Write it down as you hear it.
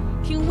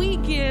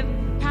give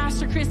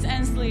Pastor Chris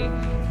Ensley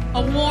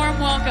a warm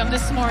welcome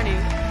this morning.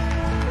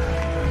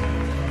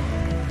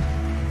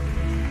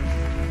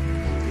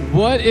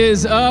 What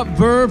is up,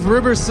 Verve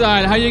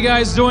Riverside? How you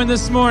guys doing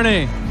this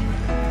morning?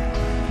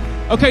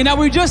 Okay, now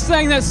we just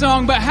sang that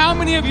song, but how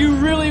many of you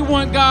really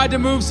want God to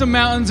move some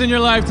mountains in your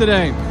life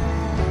today?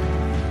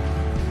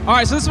 All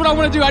right, so this is what I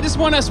want to do. I just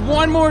want us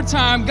one more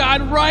time,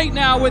 God, right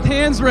now with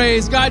hands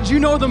raised. God, you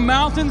know the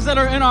mountains that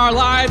are in our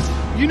lives.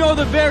 You know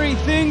the very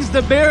things,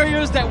 the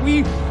barriers that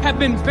we have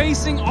been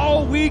facing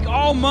all week,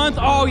 all month,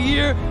 all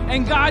year.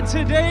 And God,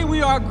 today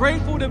we are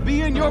grateful to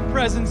be in your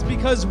presence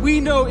because we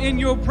know in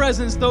your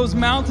presence those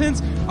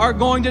mountains are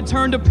going to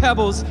turn to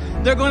pebbles.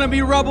 They're going to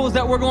be rubbles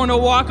that we're going to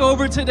walk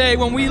over today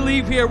when we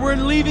leave here. We're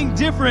leaving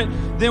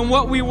different than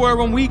what we were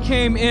when we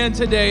came in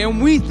today.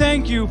 And we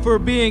thank you for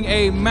being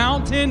a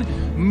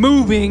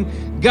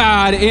mountain-moving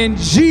God in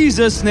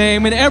Jesus'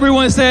 name. And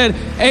everyone said,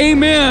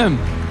 amen.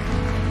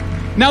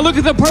 Now look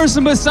at the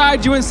person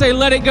beside you and say,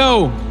 let it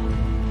go.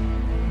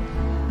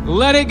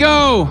 Let it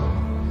go.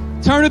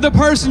 Turn to the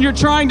person you're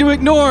trying to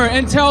ignore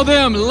and tell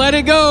them, let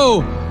it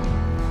go.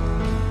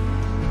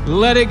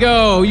 Let it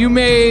go. You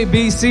may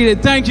be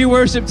seated. Thank you,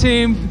 worship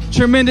team.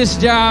 Tremendous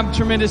job.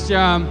 Tremendous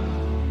job.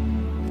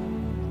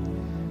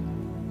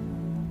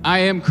 I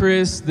am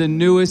Chris, the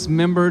newest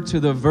member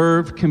to the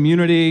Verve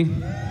community.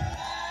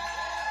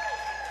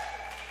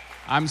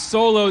 I'm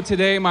solo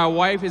today. My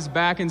wife is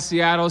back in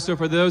Seattle. So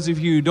for those of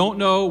you who don't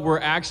know, we're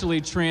actually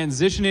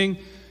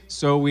transitioning.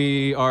 So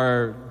we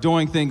are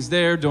doing things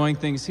there, doing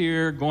things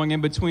here, going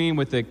in between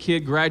with the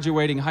kid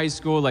graduating high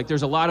school. Like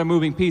there's a lot of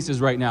moving pieces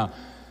right now.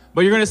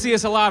 But you're going to see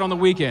us a lot on the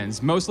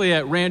weekends, mostly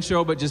at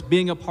Rancho, but just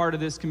being a part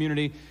of this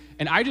community.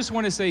 And I just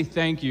want to say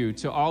thank you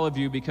to all of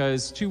you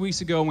because 2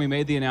 weeks ago when we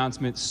made the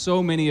announcement,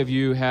 so many of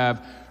you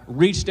have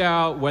reached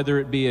out, whether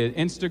it be an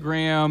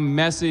Instagram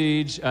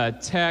message, a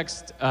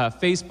text, a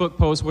Facebook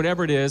post,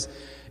 whatever it is,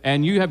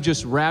 and you have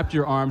just wrapped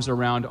your arms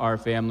around our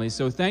family.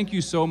 So thank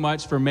you so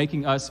much for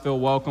making us feel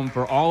welcome,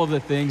 for all of the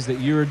things that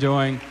you are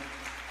doing.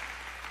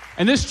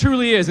 And this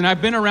truly is, and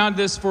I've been around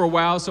this for a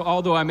while, so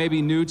although I may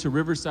be new to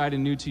Riverside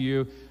and new to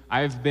you,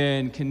 I've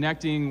been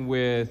connecting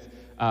with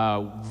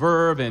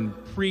Verve and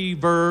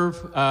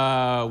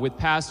pre-Verve with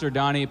Pastor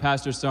Donnie,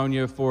 Pastor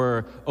Sonia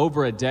for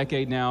over a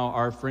decade now.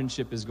 Our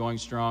friendship is going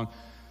strong.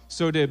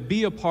 So to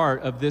be a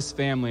part of this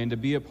family and to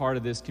be a part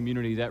of this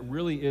community that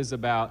really is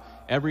about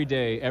every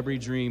day, every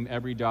dream,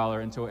 every dollar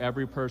until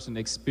every person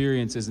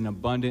experiences an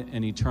abundant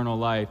and eternal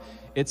life,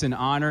 it's an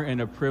honor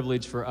and a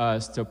privilege for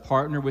us to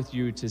partner with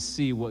you to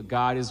see what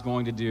God is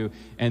going to do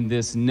in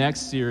this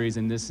next series,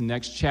 in this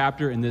next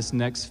chapter, in this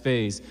next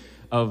phase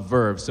of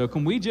Verve. So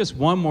can we just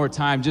one more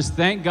time just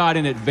thank God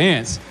in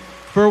advance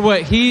for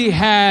what he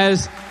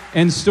has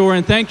in store.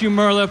 And thank you,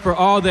 Merla, for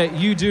all that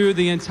you do,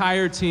 the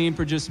entire team,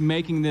 for just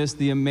making this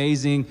the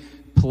amazing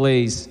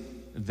place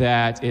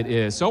that it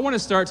is. So I want to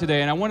start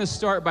today, and I want to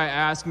start by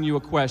asking you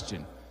a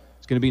question.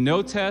 There's going to be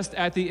no test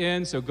at the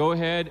end, so go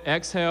ahead,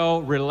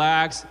 exhale,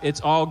 relax.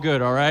 It's all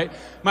good, all right?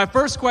 My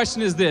first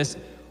question is this: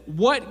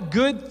 what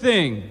good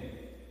thing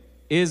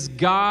is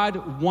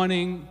God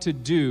wanting to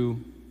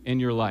do in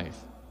your life?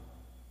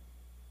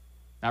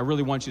 I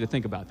really want you to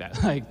think about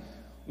that. Like,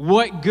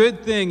 what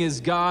good thing is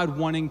God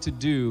wanting to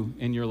do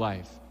in your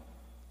life?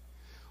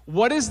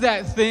 What is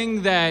that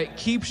thing that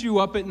keeps you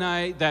up at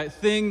night, that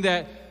thing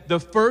that the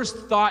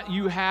first thought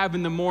you have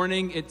in the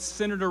morning, it's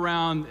centered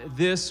around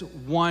this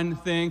one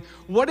thing?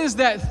 What is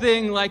that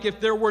thing, like if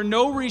there were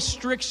no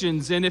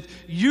restrictions and if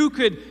you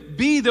could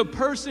be the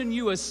person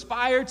you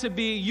aspire to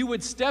be, you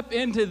would step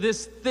into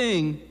this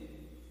thing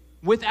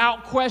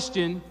without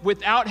question,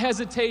 without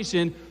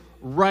hesitation,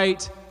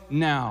 right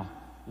now?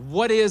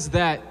 What is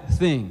that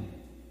thing?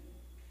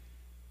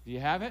 Do you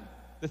have it?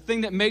 The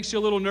thing that makes you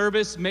a little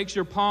nervous, makes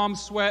your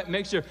palms sweat,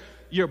 makes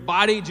your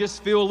body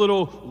just feel a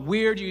little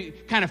weird. You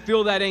kind of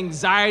feel that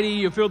anxiety.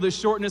 You feel the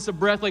shortness of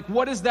breath. Like,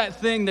 what is that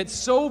thing that's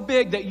so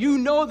big that you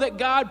know that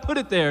God put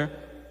it there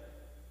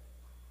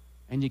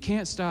and you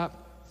can't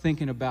stop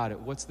thinking about it?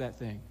 What's that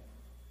thing?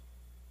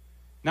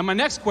 Now, my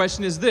next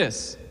question is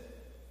this: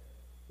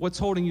 what's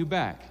holding you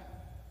back?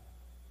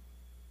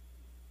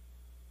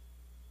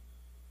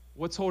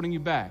 What's holding you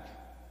back?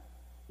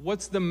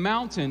 What's the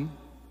mountain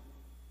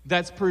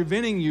that's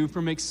preventing you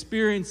from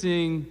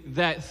experiencing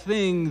that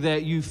thing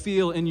that you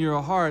feel in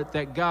your heart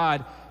that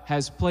God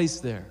has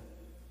placed there?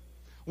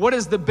 What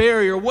is the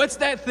barrier? What's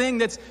that thing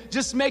that's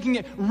just making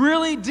it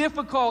really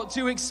difficult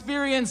to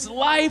experience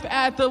life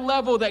at the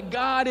level that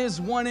God is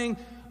wanting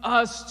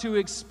us to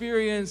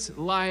experience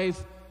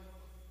life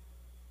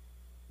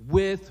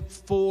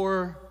with,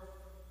 for?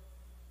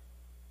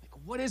 Like,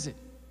 what is it?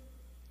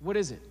 What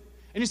is it?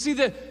 And you see,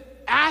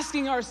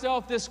 asking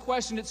ourselves this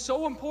question, it's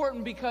so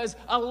important because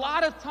a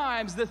lot of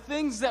times the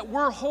things that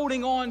we're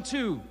holding on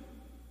to,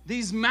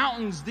 these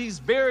mountains, these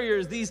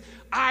barriers, these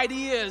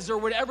ideas or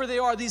whatever they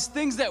are, these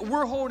things that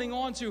we're holding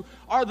on to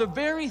are the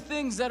very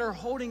things that are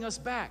holding us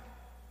back.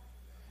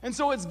 And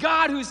so it's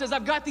God who says,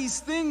 I've got these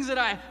things that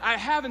I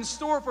have in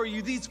store for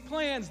you, these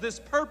plans, this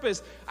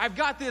purpose. I've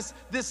got this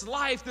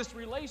life, this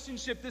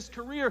relationship, this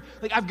career.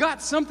 Like, I've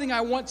got something I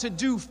want to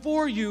do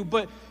for you,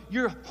 but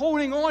you're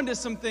holding on to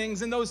some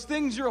things, and those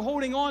things you're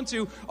holding on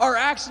to are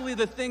actually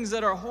the things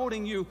that are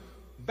holding you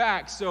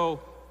back.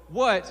 So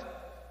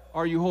what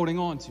are you holding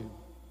on to?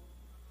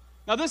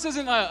 Now, this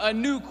isn't a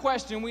new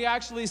question. We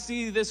actually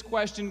see this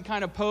question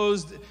kind of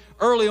posed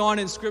early on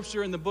in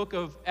Scripture in the book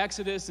of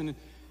Exodus. And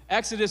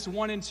Exodus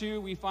 1 and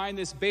 2, we find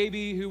this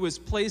baby who was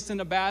placed in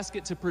a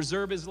basket to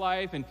preserve his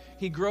life, and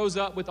he grows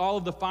up with all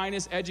of the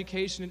finest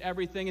education and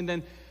everything. And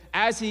then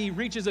as he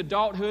reaches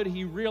adulthood,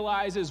 he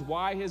realizes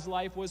why his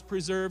life was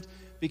preserved,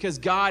 because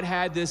God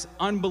had this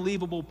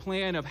unbelievable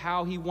plan of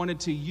how he wanted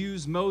to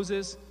use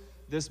Moses,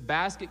 this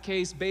basket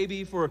case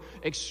baby, for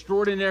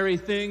extraordinary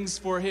things,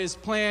 for his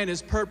plan,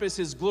 his purpose,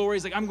 his glory.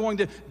 He's like, I'm going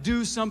to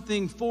do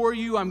something for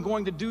you. I'm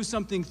going to do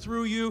something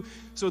through you.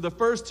 So the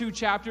first 2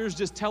 chapters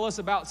just tell us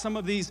about some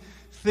of these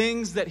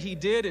things that he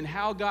did and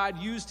how God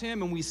used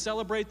him, and we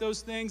celebrate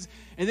those things.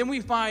 And then we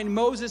find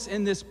Moses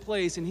in this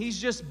place, and he's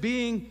just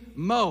being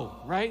Mo,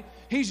 right?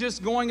 He's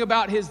just going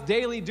about his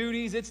daily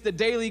duties. It's the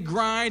daily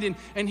grind,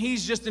 and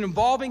he's just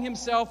involving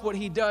himself what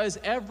he does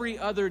every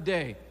other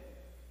day.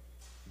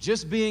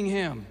 Just being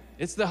him.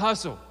 It's the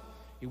hustle.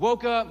 He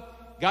woke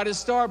up, got his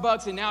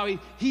Starbucks, and now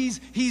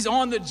he's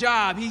on the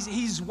job.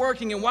 He's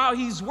working, and while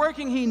he's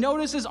working, he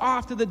notices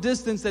off to the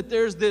distance that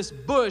there's this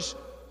bush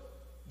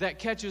that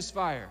catches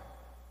fire.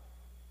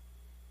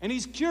 And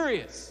he's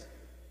curious,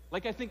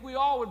 like I think we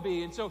all would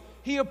be. And so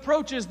he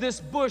approaches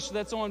this bush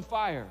that's on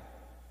fire.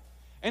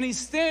 And he's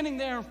standing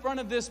there in front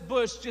of this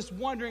bush just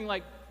wondering,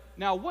 like,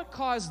 now what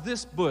caused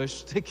this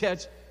bush to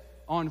catch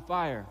on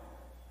fire?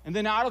 And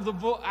then out of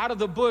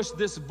the bush,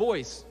 this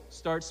voice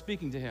starts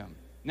speaking to him.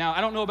 Now,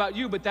 I don't know about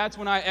you, but that's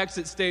when I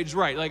exit stage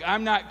right. Like,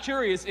 I'm not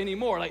curious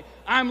anymore. Like,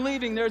 I'm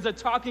leaving. There's a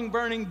talking,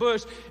 burning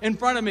bush in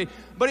front of me.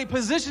 But he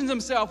positions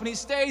himself, and he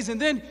stays,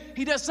 and then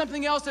he does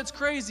something else that's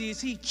crazy.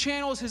 Is he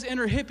channels his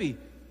inner hippie,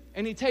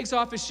 and he takes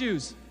off his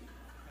shoes.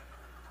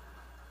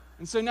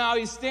 And so now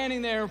he's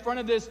standing there in front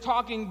of this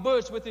talking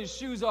bush with his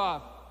shoes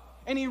off.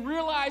 And he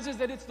realizes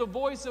that it's the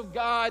voice of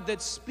God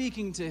that's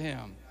speaking to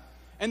him.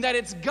 And that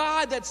it's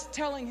God that's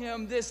telling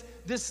him this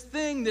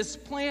thing, this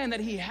plan that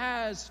he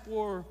has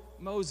for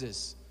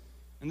Moses.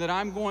 And that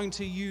I'm going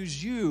to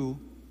use you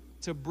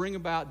to bring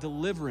about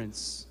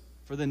deliverance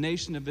for the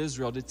nation of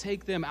Israel, to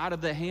take them out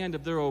of the hand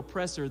of their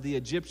oppressor, the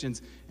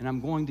Egyptians, and I'm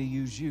going to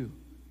use you.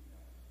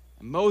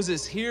 And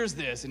Moses hears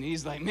this, and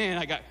he's like, man,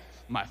 I got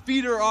my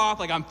feet are off,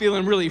 like I'm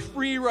feeling really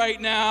free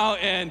right now,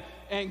 and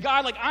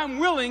God, like, I'm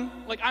willing,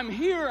 like, I'm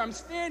here, I'm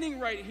standing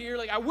right here,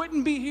 like, I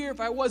wouldn't be here if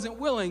I wasn't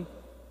willing.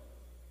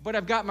 But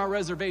I've got my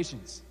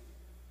reservations.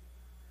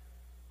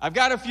 I've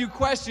got a few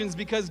questions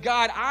because,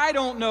 God, I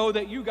don't know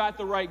that you got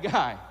the right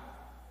guy.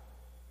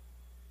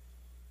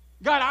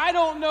 God, I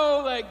don't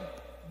know, like,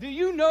 do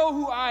you know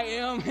who I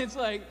am? It's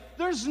like,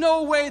 there's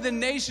no way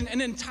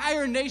an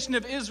entire nation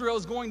of Israel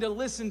is going to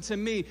listen to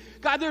me.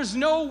 God, there's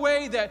no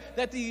way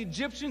that the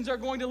Egyptians are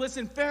going to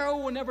listen. Pharaoh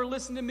will never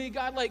listen to me.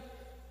 God, like,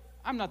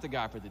 I'm not the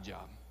guy for the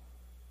job.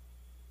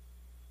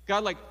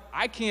 God, like,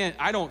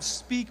 I don't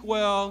speak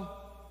well.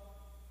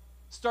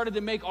 Started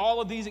to make all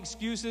of these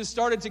excuses,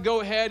 started to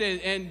go ahead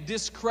and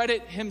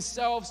discredit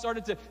himself,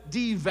 started to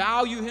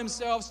devalue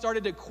himself,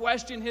 started to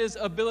question his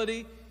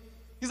ability.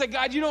 He's like,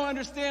 God, you don't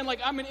understand, like,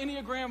 I'm an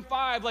Enneagram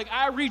 5, like,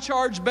 I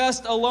recharge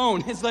best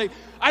alone. It's like,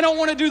 I don't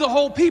want to do the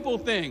whole people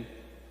thing.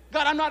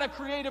 God, I'm not a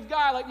creative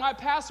guy, like, my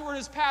password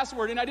is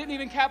password, and I didn't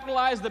even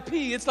capitalize the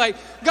P. It's like,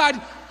 God,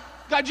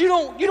 you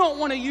don't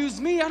want to use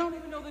me. I don't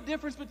even know the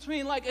difference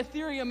between, like,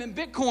 Ethereum and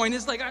Bitcoin.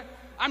 It's like,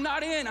 I'm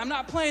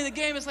not playing the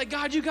game. It's like,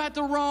 God, you got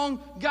the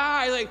wrong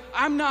guy. Like,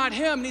 I'm not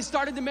him. And he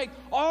started to make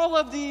all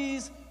of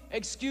these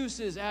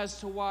excuses as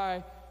to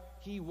why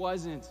he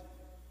wasn't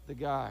the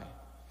guy.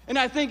 And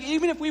I think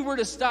even if we were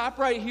to stop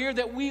right here,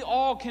 that we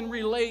all can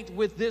relate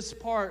with this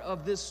part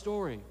of this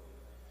story.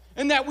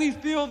 And that we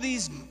feel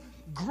these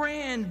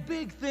grand,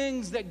 big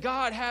things that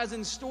God has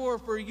in store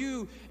for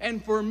you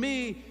and for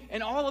me,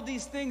 and all of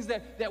these things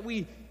that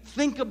we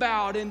think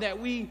about and that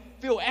we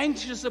feel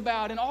anxious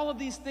about, and all of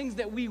these things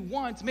that we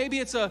want. Maybe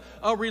it's a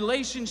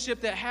relationship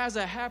that has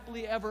a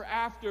happily ever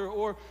after,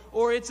 or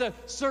it's a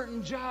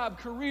certain job,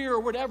 career, or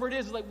whatever it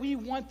is. Like, we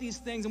want these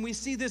things, and we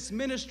see this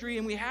ministry,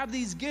 and we have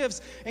these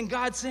gifts, and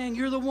God's saying,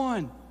 you're the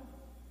one.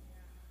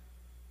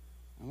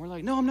 And we're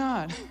like, no, I'm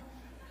not.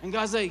 And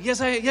God's like,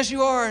 yes,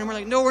 you are. And we're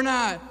like, no, we're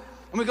not.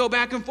 And we go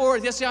back and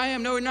forth. Yes, I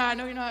am. No, you're not.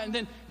 No, you're not. And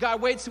then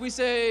God waits till we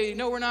say,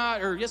 no, we're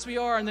not, or yes, we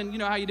are. And then you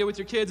know how you do with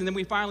your kids. And then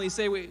we finally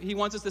say what he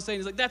wants us to say. And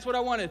he's like, that's what I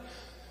wanted.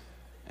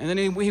 And then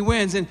he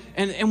wins.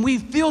 And we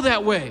feel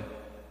that way.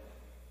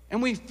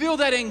 And we feel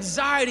that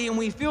anxiety, and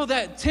we feel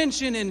that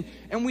tension,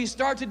 and we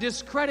start to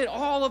discredit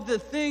all of the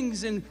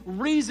things and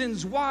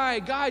reasons why,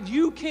 God,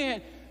 you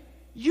can't,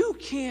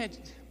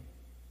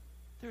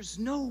 there's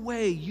no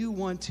way you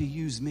want to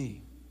use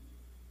me.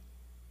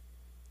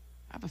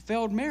 I have a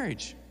failed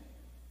marriage.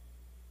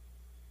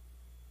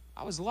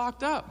 I was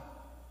locked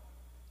up.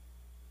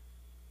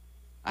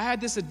 I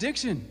had this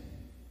addiction.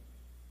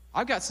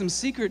 I've got some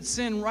secret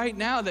sin right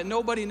now that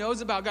nobody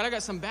knows about. God, I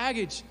got some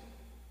baggage.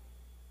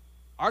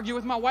 Argue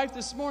with my wife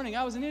this morning.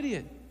 I was an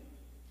idiot.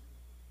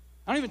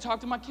 I don't even talk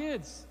to my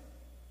kids.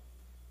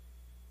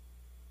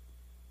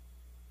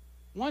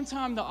 One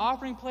time the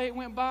offering plate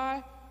went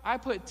by, I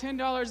put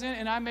 $10 in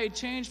and I made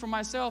change for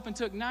myself and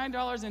took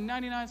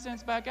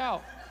 $9.99 back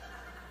out.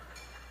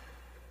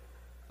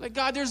 Like,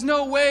 God, there's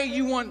no way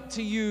you want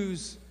to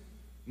use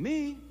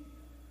me.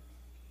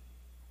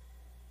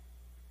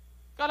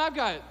 God, I've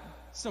got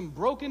some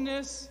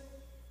brokenness.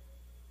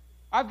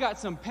 I've got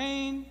some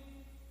pain.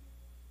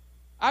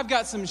 I've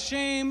got some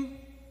shame.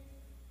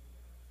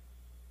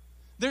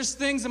 There's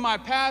things in my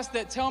past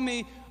that tell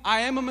me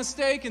I am a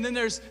mistake, and then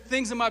there's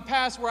things in my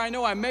past where I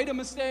know I made a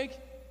mistake.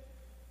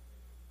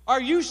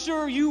 Are you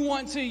sure you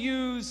want to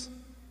use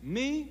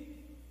me?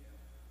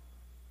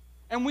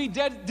 And we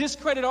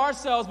discredit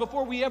ourselves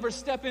before we ever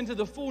step into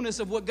the fullness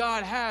of what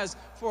God has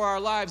for our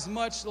lives,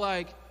 much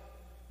like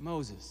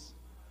Moses.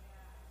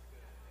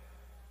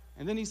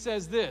 And then he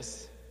says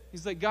this.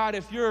 He's like, God,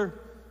 if you're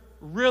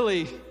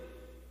really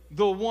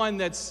the one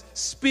that's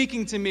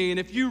speaking to me, and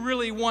if you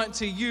really want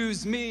to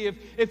use me,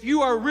 if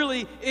you are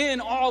really in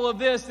all of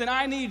this, then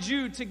I need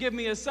you to give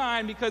me a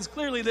sign, because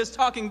clearly this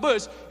talking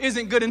bush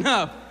isn't good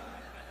enough.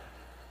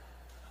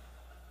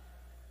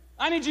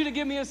 I need you to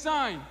give me a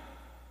sign.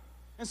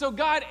 And so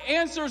God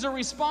answers or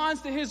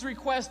responds to his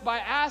request by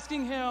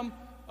asking him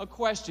a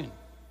question.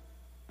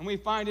 And we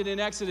find it in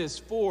Exodus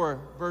 4,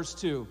 verse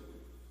 2.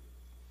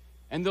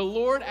 And the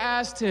Lord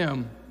asked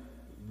him,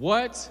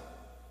 what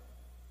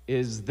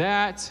is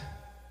that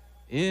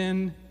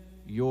in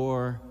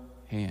your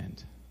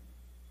hand?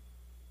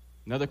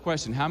 Another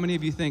question. How many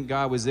of you think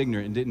God was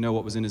ignorant and didn't know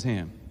what was in his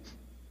hand?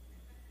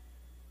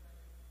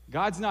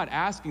 God's not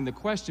asking the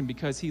question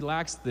because he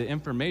lacks the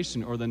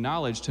information or the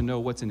knowledge to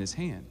know what's in his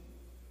hand.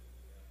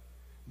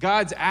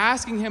 God's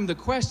asking him the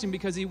question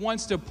because he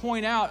wants to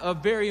point out a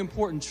very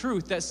important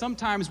truth, that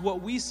sometimes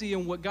what we see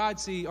and what God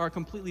sees are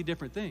completely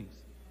different things.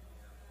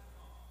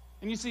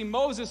 And you see,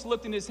 Moses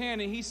looked in his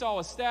hand and he saw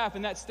a staff,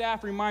 and that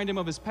staff reminded him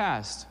of his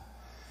past.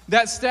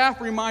 That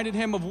staff reminded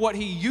him of what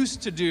he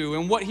used to do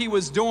and what he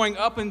was doing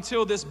up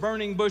until this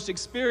burning bush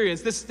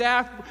experience. This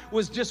staff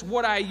was just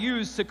what I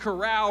used to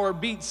corral or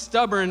beat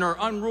stubborn or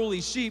unruly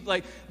sheep.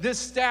 Like, this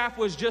staff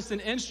was just an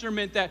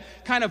instrument that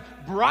kind of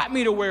brought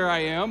me to where I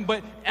am,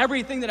 but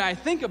everything that I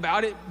think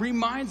about, it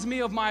reminds me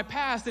of my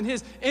past, and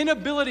his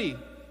inability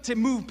to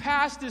move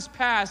past his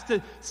past,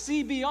 to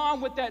see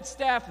beyond what that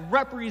staff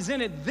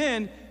represented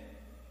then,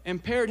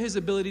 impaired his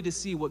ability to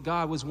see what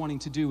God was wanting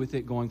to do with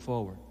it going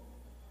forward.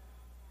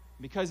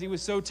 Because he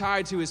was so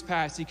tied to his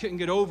past, he couldn't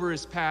get over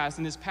his past,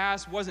 and his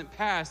past wasn't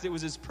past, it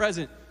was his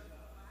present.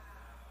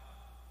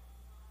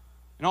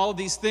 And all of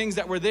these things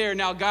that were there,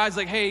 now God's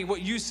like, hey,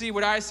 what you see,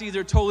 what I see,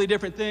 they're totally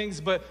different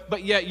things,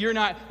 but yet you're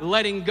not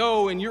letting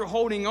go and you're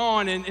holding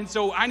on, and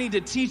so I need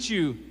to teach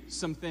you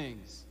some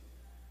things.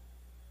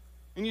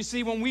 And you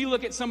see, when we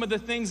look at some of the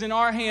things in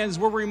our hands,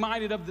 we're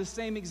reminded of the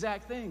same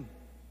exact thing.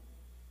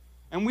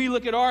 And we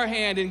look at our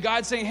hand and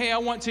God's saying, hey, I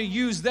want to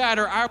use that,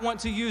 or I want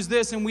to use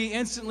this. And we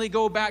instantly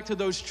go back to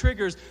those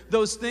triggers,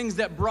 those things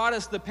that brought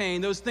us the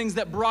pain, those things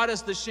that brought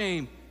us the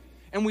shame.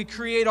 And we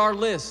create our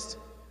list.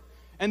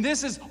 And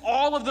this is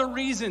all of the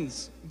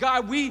reasons.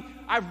 God,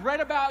 I've read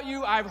about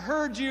you, I've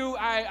heard you,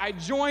 I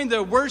joined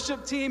the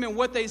worship team and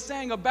what they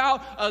sang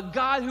about a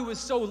God who is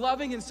so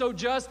loving and so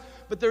just.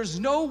 But there's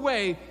no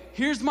way,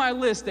 here's my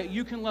list, that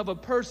you can love a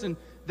person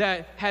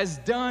that has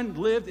done,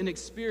 lived, and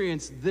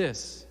experienced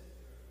this.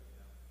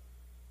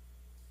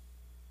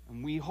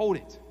 And we hold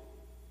it.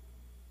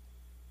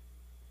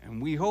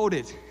 And we hold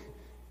it.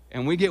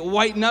 And we get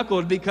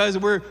white-knuckled because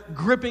we're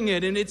gripping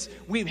it. And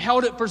we've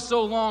held it for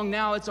so long,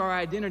 now it's our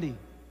identity.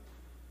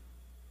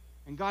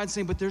 And God's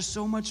saying, but there's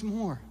so much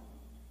more.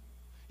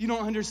 You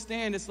don't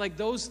understand. It's like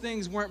those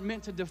things weren't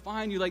meant to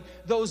define you. Like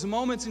those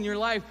moments in your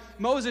life,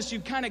 Moses,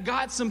 you've kind of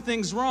got some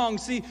things wrong.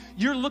 See,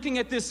 you're looking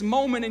at this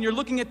moment and you're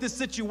looking at this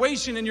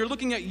situation and you're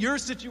looking at your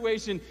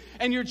situation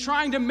and you're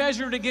trying to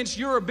measure it against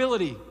your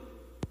ability.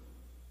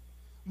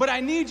 But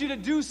I need you to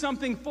do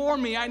something for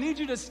me. I need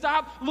you to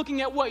stop looking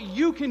at what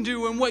you can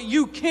do and what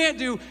you can't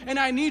do. And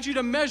I need you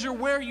to measure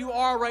where you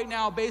are right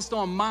now based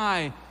on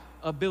my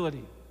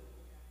ability.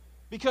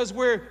 Because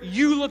where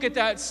you look at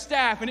that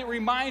staff and it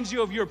reminds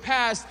you of your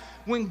past,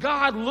 when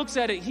God looks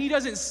at it, he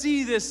doesn't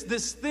see this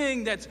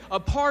thing that's a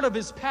part of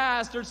his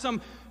past or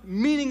some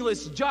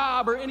meaningless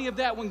job or any of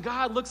that. When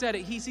God looks at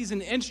it, he sees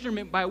an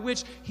instrument by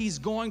which he's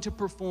going to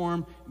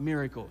perform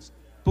miracles.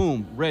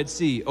 Boom, Red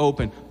Sea,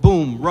 open.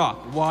 Boom,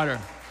 rock, water.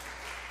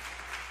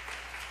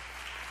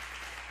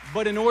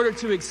 But in order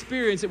to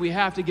experience it, we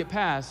have to get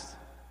past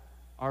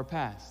our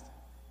past.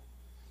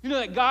 You know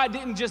that God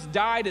didn't just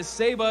die to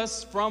save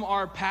us from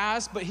our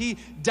past, but he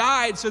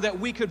died so that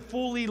we could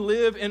fully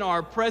live in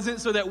our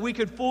present, so that we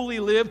could fully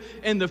live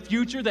in the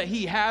future that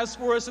he has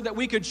for us, so that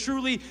we could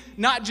truly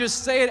not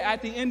just say it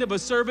at the end of a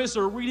service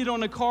or read it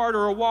on a card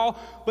or a wall,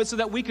 but so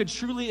that we could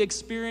truly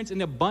experience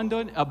an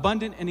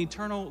abundant and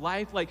eternal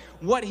life. Like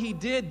what he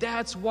did,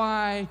 that's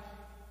why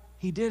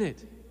he did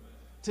it,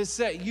 to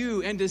set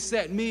you and to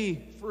set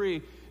me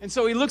free. And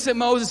so he looks at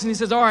Moses and he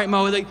says, all right,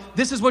 Mo,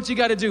 this is what you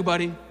got to do,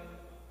 buddy.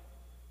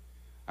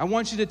 I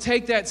want you to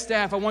take that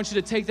staff, I want you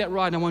to take that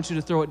rod, and I want you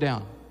to throw it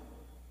down.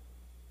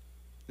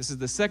 This is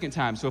the second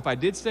time. So if I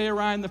did stay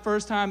around the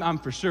first time, I'm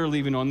for sure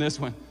leaving on this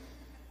one.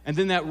 And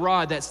then that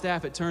rod, that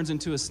staff, it turns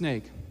into a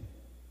snake,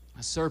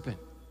 a serpent.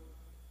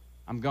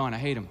 I'm gone. I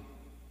hate him.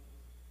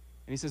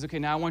 And he says, okay,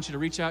 now I want you to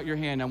reach out your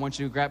hand. I want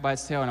you to grab by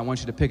its tail, and I want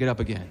you to pick it up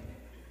again.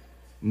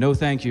 No,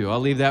 thank you. I'll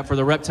leave that for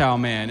the reptile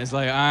man. It's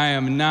like, I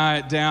am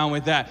not down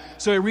with that.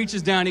 So he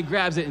reaches down, he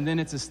grabs it, and then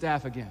it's a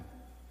staff again.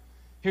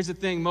 Here's the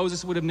thing,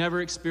 Moses would have never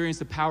experienced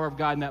the power of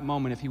God in that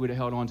moment if he would have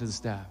held on to the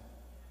staff.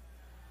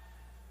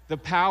 The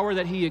power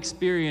that he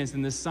experienced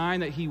and the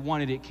sign that he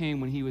wanted, it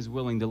came when he was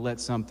willing to let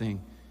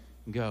something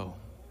go.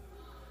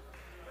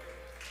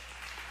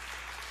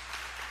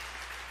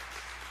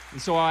 And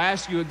so I'll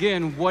ask you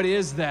again, what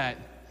is that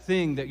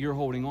thing that you're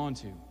holding on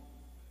to?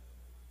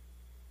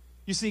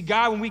 You see,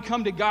 God, when we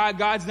come to God,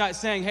 God's not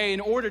saying, hey, in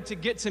order to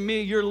get to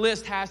me, your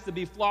list has to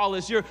be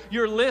flawless.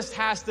 Your list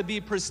has to be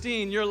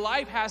pristine. Your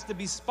life has to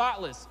be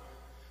spotless.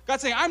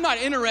 God's saying, I'm not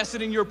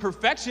interested in your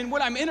perfection.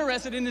 What I'm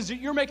interested in is that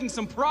you're making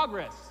some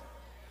progress,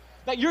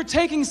 that you're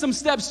taking some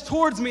steps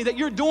towards me, that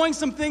you're doing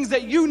some things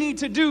that you need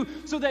to do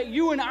so that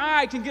you and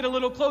I can get a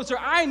little closer.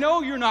 I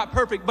know you're not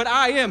perfect, but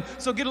I am.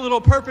 So get a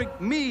little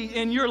perfect me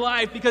in your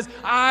life because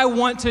I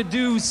want to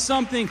do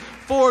something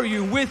for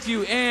you, with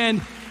you,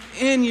 and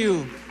in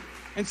you.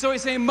 And so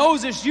he's saying,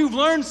 Moses, you've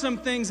learned some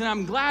things, and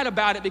I'm glad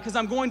about it because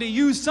I'm going to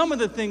use some of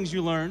the things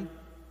you learned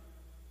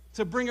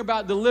to bring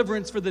about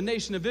deliverance for the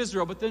nation of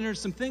Israel. But then there's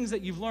some things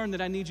that you've learned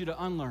that I need you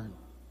to unlearn.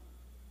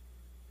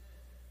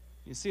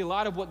 You see, a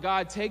lot of what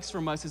God takes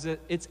from us is that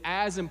it's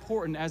as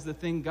important as the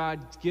thing God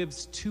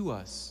gives to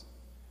us.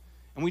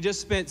 And we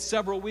just spent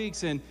several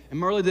weeks, and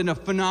Merle did a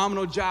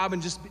phenomenal job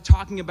in just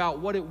talking about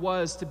what it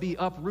was to be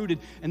uprooted.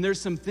 And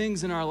there's some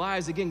things in our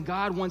lives, again,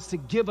 God wants to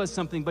give us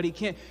something, but he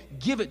can't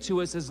give it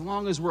to us as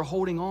long as we're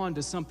holding on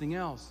to something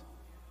else.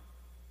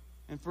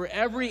 And for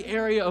every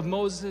area of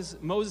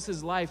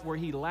Moses' life where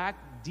he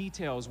lacked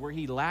details, where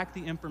he lacked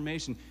the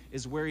information,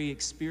 is where he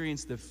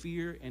experienced the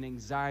fear and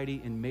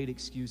anxiety and made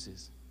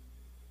excuses.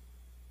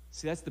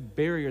 See, that's the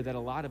barrier that a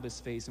lot of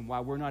us face and why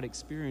we're not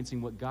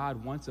experiencing what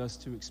God wants us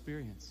to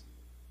experience.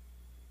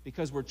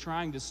 Because we're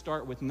trying to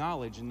start with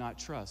knowledge and not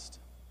trust.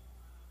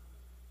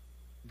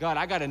 God,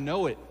 I got to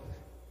know it.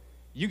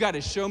 You got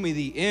to show me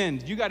the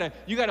end. You got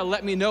to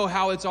let me know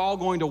how it's all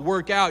going to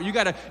work out. You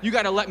got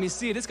to let me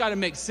see it. It's got to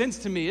make sense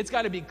to me. It's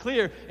got to be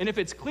clear. And if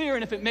it's clear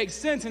and if it makes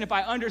sense and if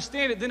I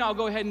understand it, then I'll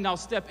go ahead and I'll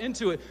step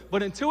into it.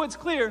 But until it's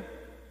clear,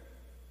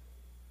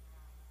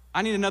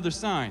 I need another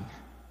sign.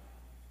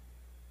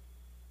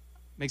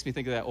 Makes me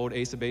think of that old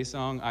Ace of Base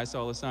song, I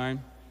Saw a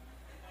Sign.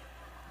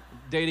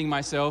 Dating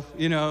myself,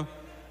 you know.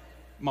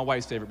 My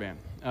wife's favorite band.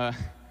 But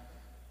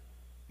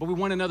we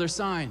want another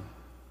sign.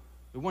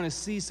 We want to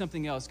see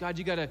something else. God,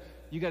 you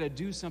gotta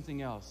do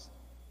something else.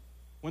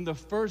 When the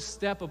first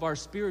step of our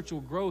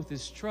spiritual growth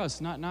is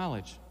trust, not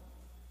knowledge.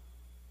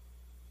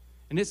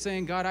 And it's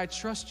saying, God, I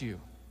trust you.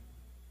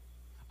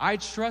 I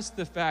trust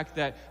the fact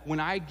that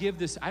when I give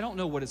this, I don't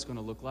know what it's going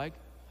to look like.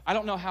 I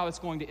don't know how it's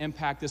going to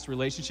impact this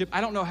relationship.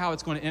 I don't know how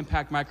it's going to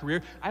impact my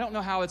career. I don't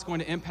know how it's going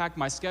to impact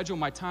my schedule,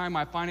 my time,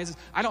 my finances.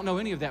 I don't know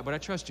any of that, but I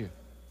trust you.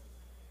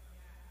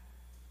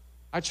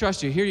 I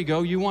trust you. Here you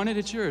go. You want it,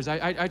 it's yours.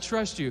 I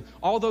trust you.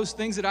 All those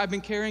things that I've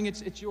been carrying,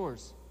 it's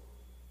yours.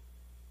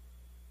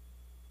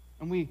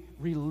 And we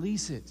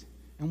release it,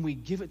 and we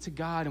give it to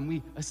God, and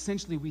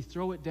we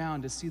throw it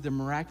down to see the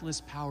miraculous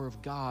power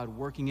of God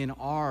working in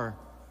our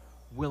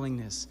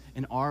willingness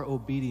and our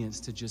obedience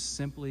to just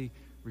simply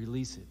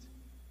release it.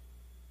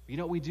 You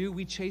know what we do?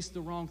 We chase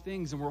the wrong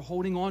things, and we're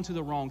holding on to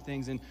the wrong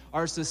things. And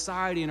our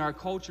society and our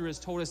culture has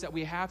told us that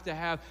we have to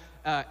have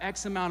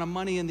X amount of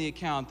money in the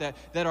account,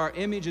 that our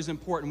image is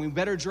important. We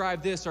better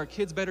drive this. Our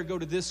kids better go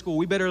to this school.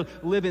 We better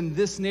live in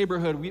this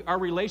neighborhood. Our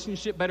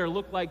relationship better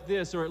look like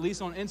this, or at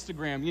least on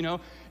Instagram, you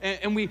know.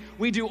 And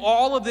we do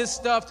all of this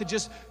stuff to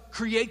just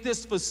create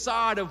this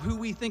facade of who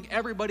we think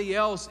everybody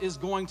else is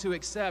going to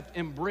accept,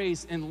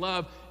 embrace, and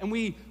love. And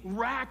we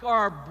rack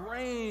our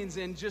brains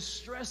and just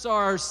stress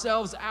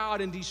ourselves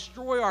out and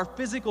destroy our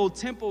physical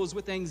temples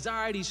with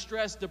anxiety,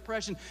 stress,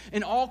 depression,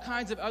 and all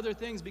kinds of other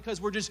things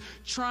because we're just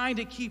trying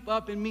to keep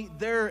up and meet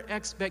their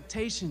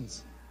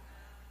expectations.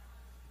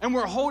 And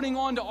we're holding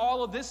on to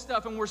all of this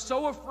stuff, and we're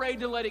so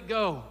afraid to let it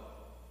go.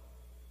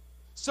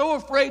 So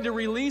afraid to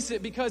release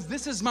it because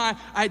this is my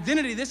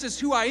identity. This is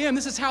who I am.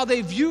 This is how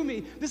they view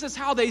me. This is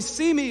how they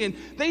see me. And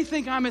they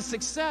think I'm a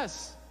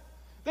success.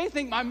 They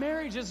think my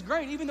marriage is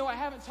great. Even though I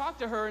haven't talked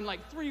to her in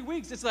like 3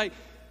 weeks, it's like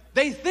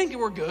They think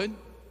we're good.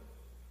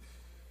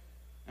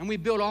 And we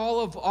build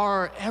all of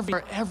our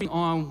everything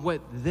on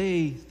what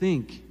they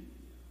think.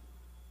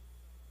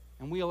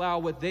 And we allow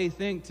what they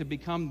think to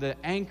become the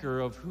anchor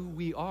of who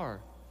we are.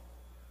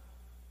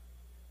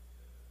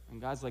 And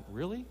God's like,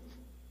 really?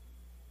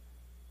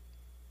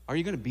 Are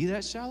you going to be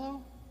that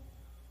shallow?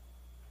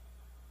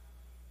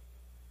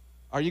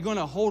 Are you going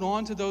to hold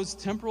on to those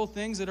temporal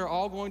things that are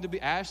all going to be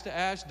ash to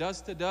ash,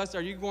 dust to dust?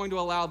 Are you going to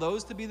allow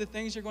those to be the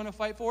things you're going to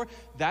fight for?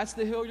 That's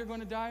the hill you're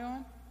going to die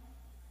on?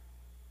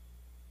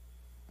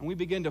 And we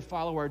begin to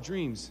follow our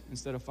dreams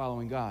instead of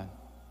following God.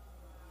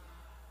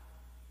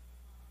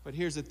 But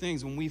here's the thing,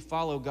 when we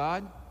follow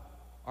God,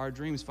 our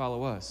dreams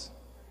follow us.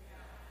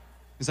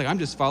 It's like, I'm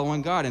just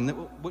following God, and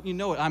wouldn't you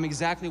know it, I'm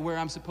exactly where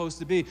I'm supposed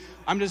to be.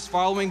 I'm just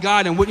following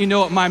God, and wouldn't you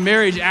know it, my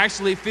marriage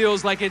actually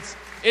feels like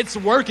it's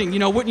working. You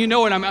know, wouldn't you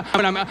know it, I'm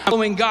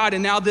following God,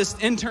 and now this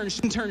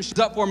internship's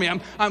up for me.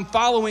 I'm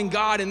following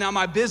God, and now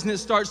my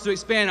business starts to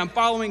expand. I'm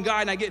following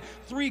God, and I get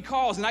 3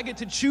 calls, and I get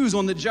to choose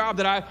on the job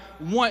that I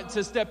want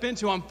to step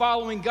into. I'm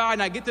following God,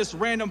 and I get this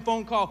random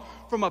phone call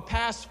from a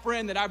past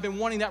friend that I've been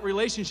wanting that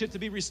relationship to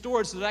be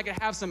restored so that I could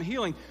have some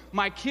healing.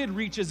 My kid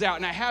reaches out,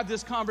 and I have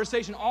this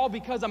conversation, all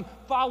because I'm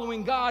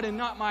following God and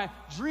not my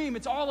dream.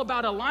 It's all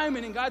about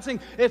alignment, and God's saying,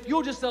 if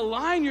you'll just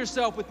align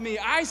yourself with me,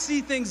 I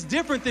see things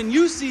different than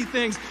you see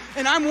things,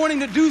 and I'm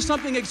wanting to do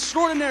something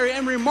extraordinary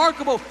and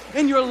remarkable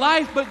in your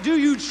life, but do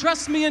you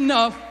trust me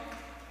enough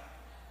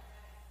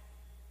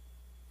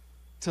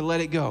to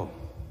let it go?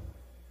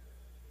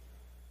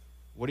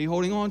 What are you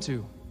holding on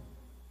to?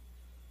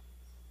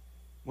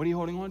 What are you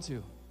holding on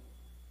to?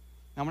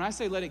 Now, when I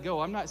say let it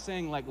go, I'm not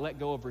saying like let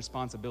go of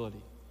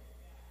responsibility.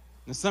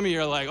 Now, some of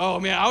you are like, oh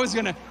man, I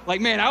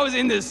was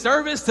in this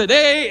service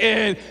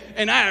today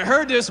and I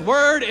heard this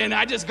word and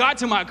I just got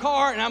to my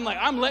car and I'm like,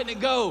 I'm letting it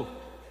go.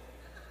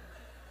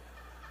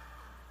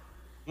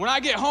 When I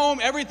get home,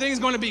 everything's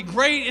going to be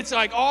great. It's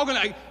like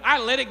I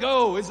let it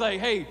go. It's like,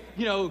 hey,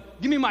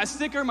 give me my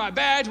sticker, my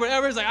badge,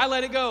 whatever. It's like, I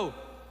let it go.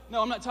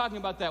 No, I'm not talking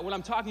about that. What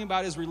I'm talking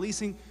about is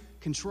releasing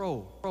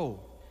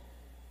control.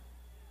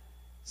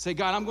 Say,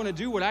 God, I'm going to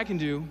do what I can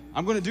do.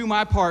 I'm going to do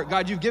my part.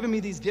 God, you've given me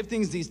these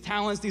giftings, these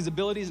talents, these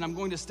abilities, and I'm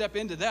going to step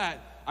into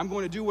that. I'm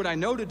going to do what I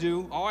know to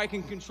do. All I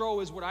can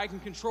control is what I can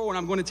control, and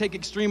I'm going to take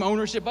extreme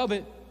ownership of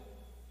it.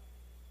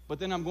 But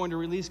then I'm going to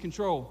release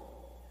control,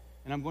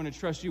 and I'm going to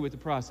trust you with the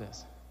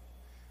process.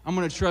 I'm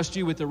going to trust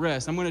you with the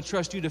rest. I'm going to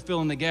trust you to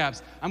fill in the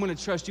gaps. I'm going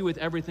to trust you with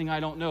everything I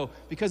don't know.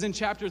 Because in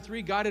chapter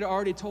 3, God had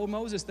already told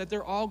Moses that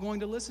they're all going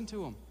to listen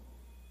to him.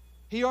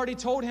 He already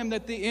told him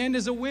that the end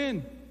is a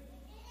win.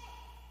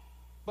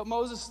 But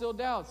Moses still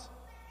doubts.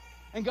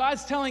 And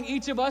God's telling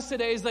each of us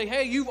today, is like,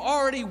 hey, you've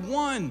already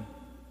won.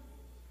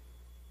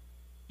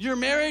 Your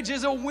marriage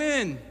is a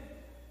win.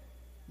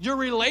 Your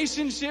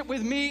relationship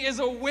with me is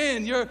a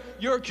win.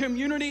 Your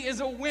community is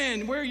a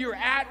win. Where you're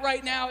at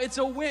right now, it's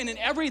a win. And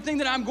everything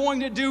that I'm going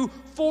to do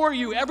for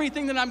you,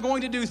 everything that I'm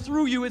going to do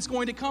through you, it's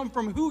going to come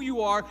from who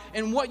you are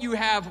and what you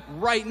have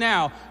right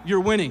now. You're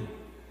winning.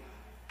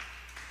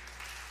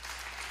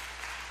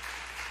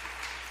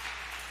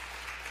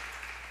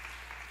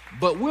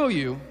 But will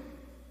you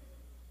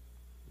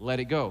let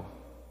it go?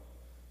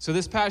 So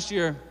this past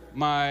year,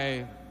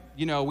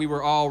 we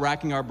were all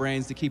racking our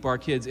brains to keep our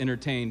kids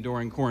entertained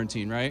during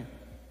quarantine, right?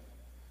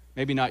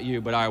 Maybe not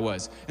you, but I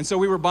was. And so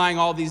we were buying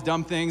all these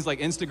dumb things like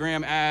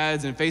Instagram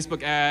ads and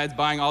Facebook ads,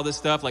 buying all this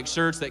stuff like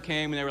shirts that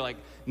came and they were like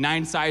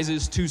 9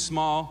 sizes too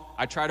small.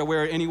 I try to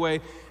wear it anyway.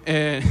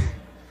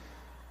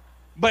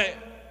 But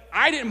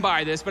I didn't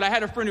buy this, but I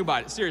had a friend who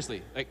bought it.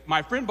 Seriously. Like,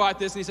 my friend bought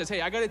this and he says,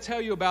 hey, I got to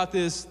tell you about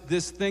this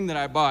thing that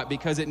I bought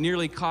because it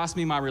nearly cost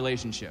me my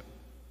relationship.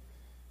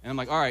 And I'm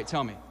like, all right,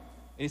 tell me.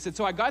 And he said,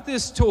 so I got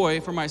this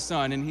toy for my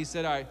son. And he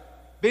said,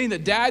 being the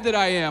dad that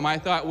I am, I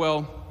thought,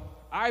 well,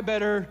 I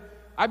better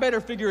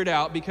figure it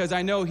out because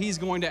I know he's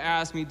going to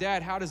ask me,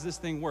 Dad, how does this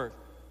thing work?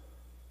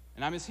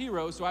 And I'm his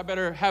hero, so I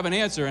better have an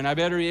answer and I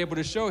better be able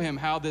to show him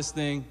how this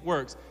thing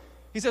works.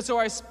 He said, so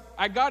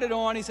I got it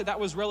on. He said, that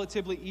was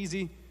relatively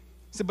easy.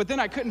 He said, but then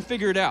I couldn't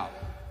figure it out.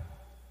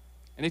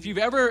 And if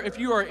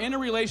you are in a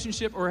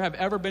relationship or have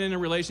ever been in a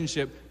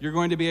relationship, you're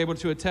going to be able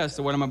to attest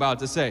to what I'm about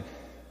to say.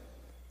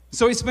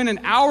 So he spent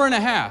an hour and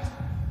a half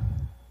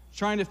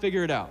trying to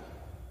figure it out.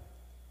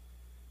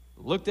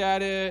 Looked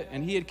at it,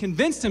 and he had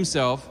convinced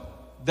himself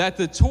that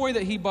the toy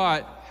that he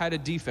bought had a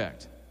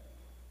defect,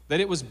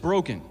 that it was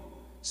broken.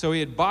 So he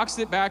had boxed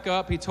it back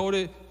up. He told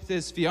it to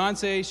his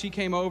fiance. She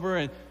came over,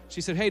 and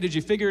she said, hey, did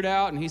you figure it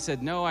out? And he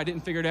said, no, I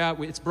didn't figure it out.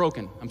 It's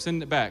broken. I'm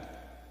sending it back.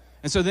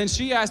 And so then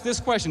she asked this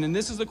question, and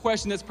this is the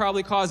question that's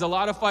probably caused a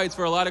lot of fights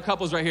for a lot of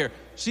couples right here.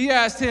 She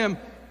asked him,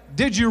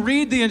 did you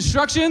read the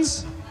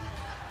instructions?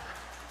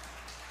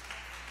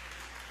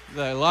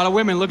 A lot of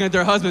women looking at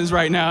their husbands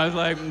right now. It's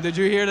like, did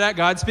you hear that?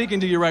 God's speaking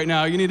to you right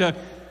now. You need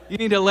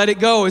to let it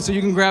go so you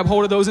can grab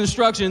hold of those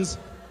instructions.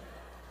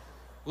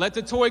 Let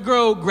the toy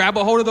grow, grab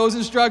a hold of those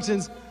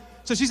instructions.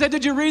 So she said,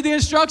 did you read the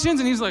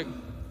instructions? And he's like,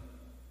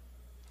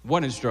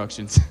 what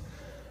instructions?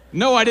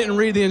 No, I didn't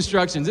read the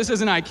instructions. This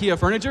isn't IKEA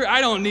furniture.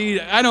 I don't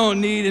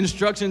need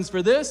instructions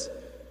for this.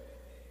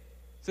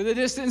 So they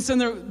just didn't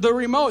send the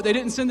remote. They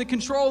didn't send the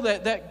control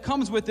that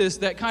comes with this,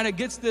 that kind of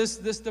gets this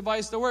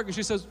device to work. And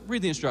she says,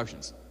 read the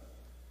instructions.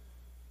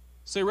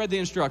 So I read the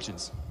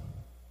instructions.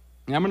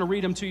 And I'm going to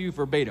read them to you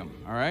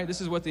verbatim, all right?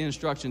 This is what the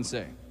instructions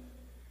say.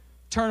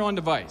 Turn on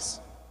device.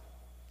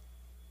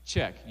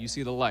 Check. You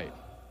see the light.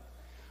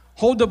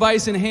 Hold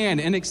device in hand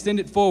and extend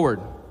it forward.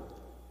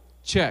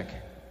 Check.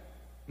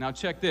 Now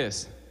check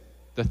this.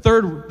 The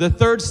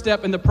third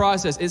step in the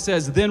process, it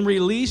says, then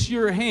release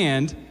your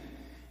hand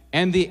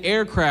and the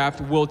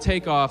aircraft will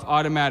take off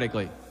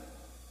automatically.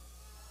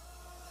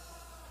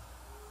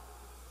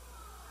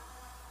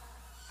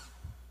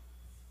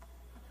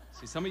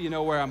 See, some of you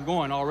know where I'm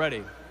going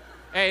already.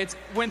 Hey,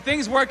 when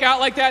things work out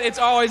like that, it's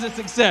always a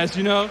success,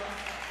 you know?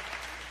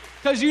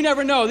 Because you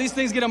never know. These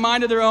things get a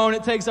mind of their own.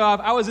 It takes off.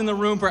 I was in the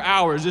room for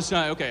hours just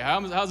trying, okay,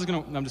 how's this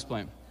going to, I'm just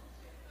playing.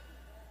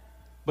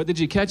 But did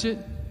you catch it?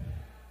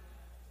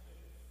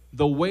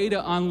 The way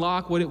to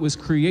unlock what it was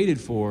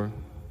created for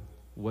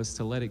was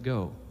to let it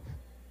go.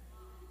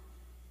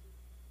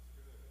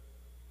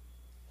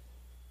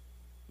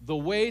 The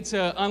way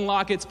to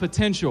unlock its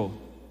potential,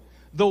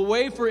 the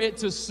way for it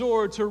to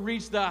soar, to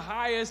reach the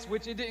highest,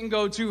 which it didn't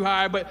go too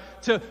high, but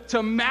to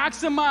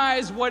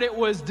maximize what it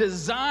was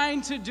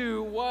designed to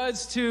do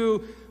was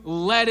to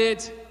let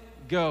it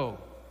go.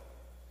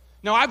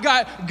 Now, I've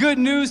got good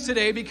news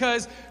today,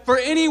 because for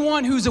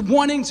anyone who's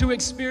wanting to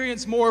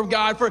experience more of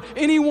God, for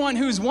anyone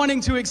who's wanting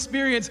to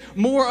experience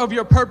more of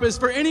your purpose,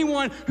 for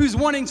anyone who's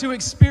wanting to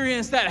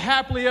experience that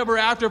happily ever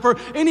after, for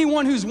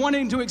anyone who's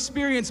wanting to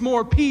experience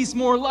more peace,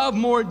 more love,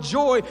 more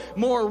joy,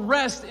 more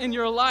rest in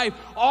your life,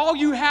 all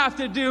you have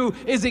to do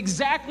is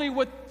exactly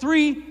what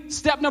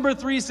step number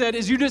 3 said,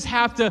 is you just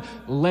have to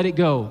let it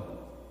go.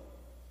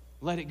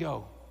 Let it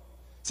go.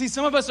 See,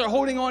 some of us are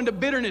holding on to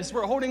bitterness.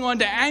 We're holding on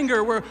to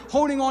anger. We're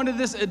holding on to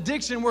this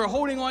addiction. We're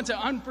holding on to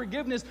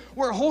unforgiveness.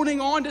 We're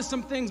holding on to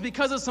some things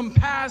because of some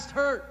past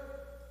hurt.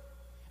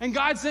 And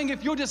God's saying,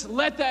 if you'll just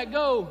let that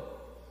go,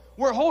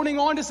 we're holding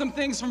on to some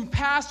things from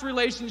past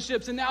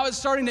relationships, and now it's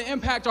starting to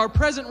impact our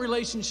present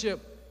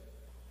relationship.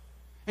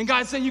 And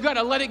God's saying, you got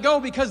to let it go,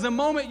 because the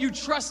moment you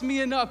trust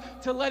me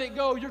enough to let it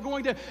go, you're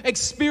going to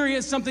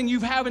experience something you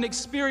haven't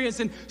experienced.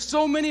 And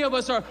so many of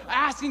us are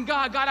asking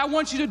God, I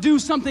want you to do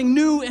something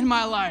new in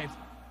my life,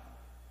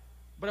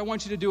 but I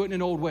want you to do it in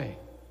an old way.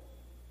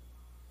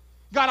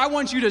 God, I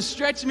want you to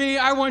stretch me.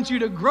 I want you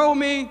to grow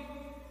me,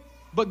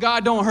 but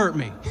God, don't hurt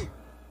me.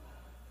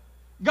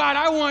 God,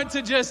 I want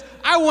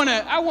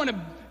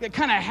to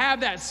kind of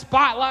have that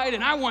spotlight,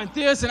 and I want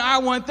this and I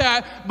want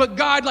that, but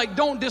God,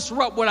 don't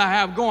disrupt what I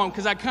have going,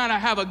 because I kind of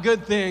have a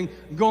good thing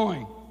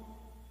going.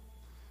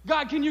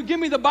 God, can you give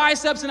me the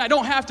biceps and I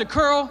don't have to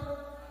curl?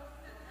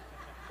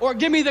 Or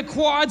give me the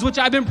quads, which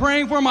I've been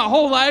praying for my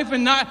whole life,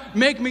 and not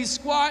make me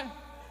squat?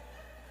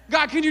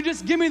 God, can you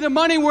just give me the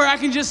money where I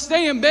can just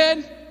stay in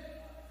bed?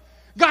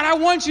 God, I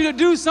want you to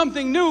do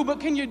something new, but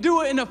can you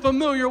do it in a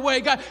familiar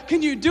way? God,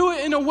 can you do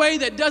it in a way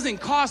that doesn't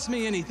cost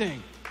me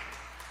anything?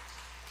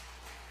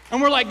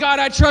 And we're like, God,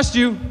 I trust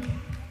you.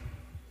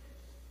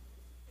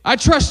 I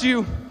trust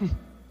you.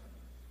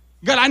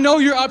 God, I know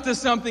you're up to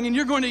something, and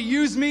you're going to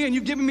use me, and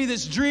you've given me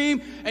this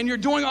dream, and you're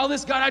doing all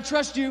this. God, I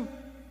trust you.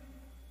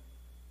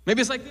 Maybe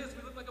it's like this.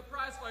 We look like a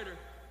prize fighter.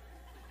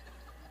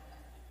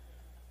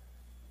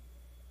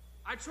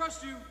 I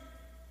trust you.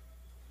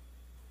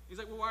 He's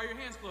like, well, why are your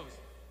hands closed?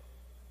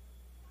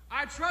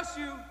 I trust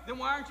you. Then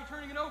why aren't you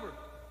turning it over?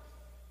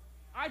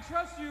 I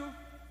trust you.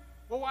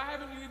 Well, why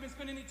haven't you even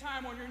spent any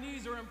time on your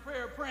knees or in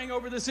prayer praying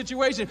over this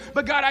situation?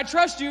 But God, I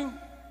trust you.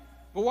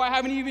 Well, why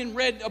haven't you even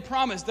read a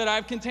promise that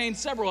I've contained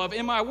several of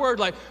in my word?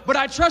 But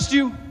I trust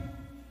you.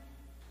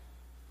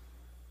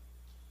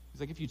 He's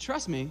like, if you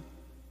trust me,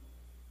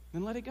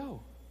 then let it go.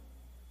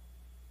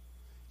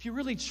 If you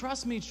really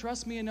trust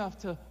me enough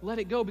to let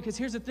it go, because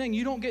here's the thing,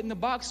 you don't get in the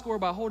box score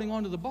by holding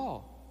on to the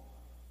ball.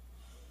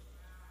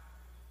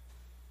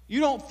 You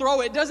don't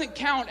throw, it doesn't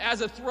count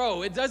as a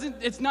throw.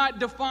 It's not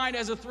defined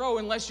as a throw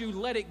unless you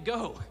let it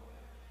go.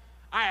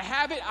 I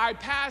have it, I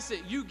pass it,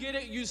 you get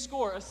it, you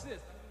score, assist. I'm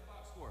in the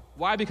box score.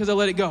 Why? Because I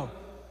let it go.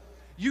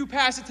 You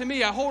pass it to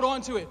me, I hold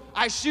on to it,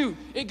 I shoot,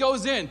 it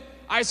goes in,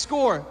 I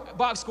score,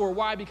 box score.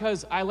 Why?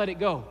 Because I let it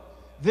go.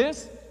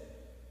 This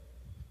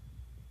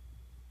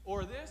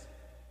or this,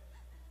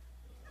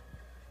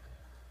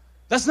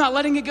 that's not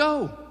letting it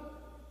go.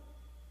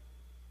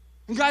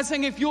 And God's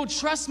saying, if you'll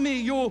trust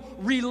me, you'll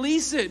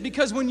release it.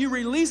 Because when you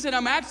release it,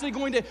 I'm actually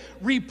going to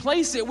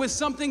replace it with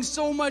something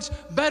so much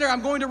better.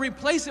 I'm going to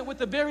replace it with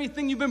the very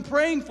thing you've been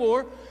praying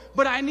for.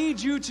 But I need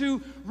you to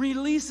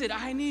release it.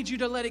 I need you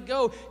to let it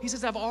go. He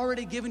says, I've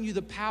already given you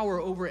the power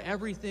over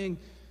everything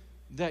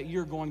that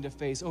you're going to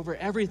face, over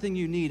everything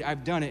you need.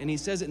 I've done it. And he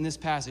says it in this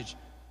passage,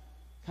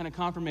 kind of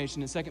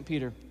confirmation in 2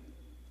 Peter.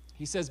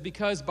 He says,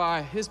 because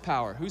by his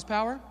power. Whose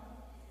power?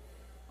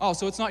 Oh,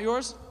 so it's not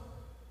yours?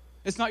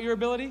 It's not your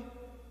ability?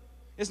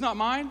 It's not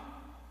mine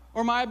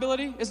or my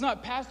ability. It's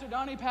not Pastor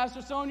Donnie,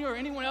 Pastor Sonia, or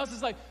anyone else.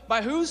 It's like,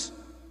 by whose?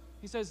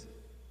 He says,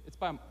 it's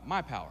by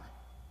my power.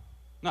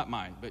 Not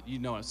mine, but you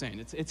know what I'm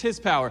saying. It's his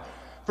power.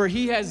 For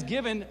he has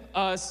given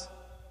us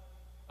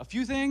a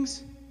few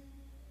things.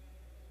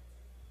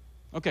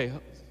 Okay,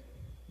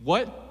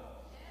 what?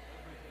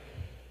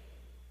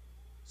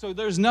 So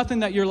there's nothing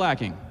that you're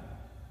lacking.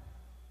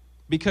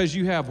 Because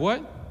you have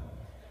what?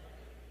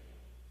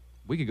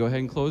 We could go ahead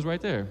and close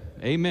right there.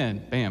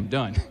 Amen. Bam,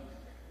 done.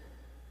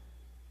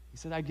 He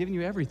said, I've given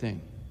you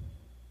everything.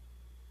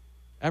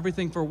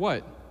 Everything for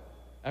what?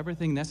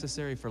 Everything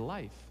necessary for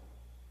life.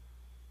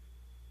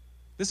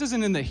 This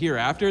isn't in the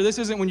hereafter. This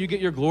isn't when you get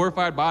your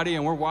glorified body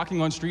and we're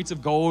walking on streets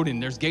of gold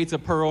and there's gates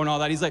of pearl and all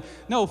that. He's like,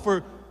 no,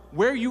 for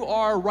where you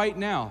are right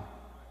now.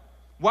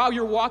 While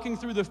you're walking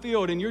through the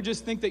field and you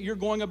just think that you're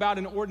going about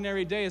an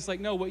ordinary day, it's like,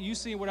 no, what you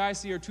see and what I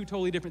see are two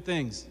totally different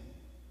things.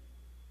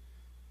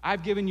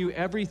 I've given you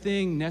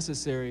everything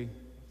necessary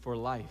for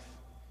life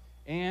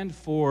and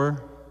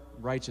for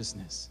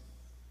righteousness.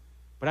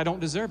 But I don't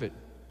deserve it.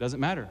 Doesn't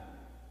matter.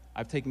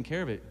 I've taken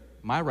care of it.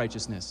 My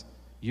righteousness.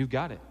 You've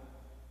got it.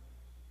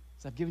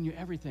 So I've given you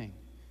everything.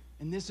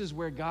 And this is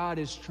where God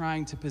is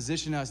trying to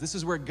position us. This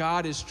is where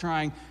God is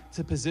trying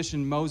to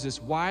position Moses.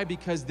 Why?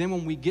 Because then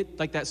when we get,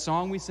 like that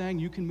song we sang,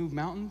 You Can Move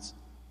Mountains.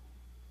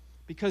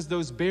 Because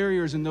those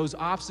barriers and those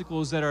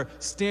obstacles that are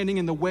standing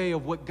in the way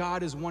of what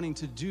God is wanting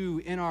to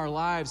do in our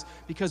lives,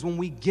 because when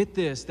we get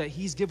this, that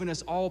he's given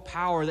us all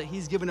power, that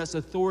he's given us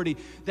authority,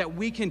 that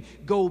we can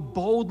go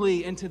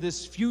boldly into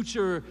this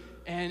future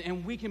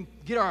and we can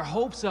get our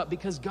hopes up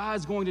because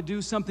God's going to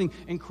do something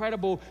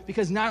incredible,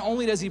 because not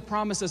only does he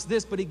promise us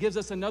this, but he gives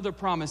us another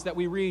promise that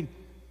we read.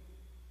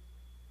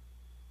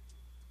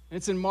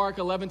 It's in Mark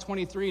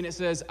 11:23, and it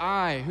says,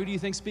 who do you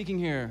think speaking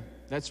here?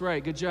 That's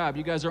right, good job.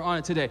 You guys are on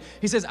it today.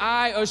 He says,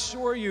 I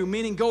assure you,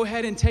 meaning go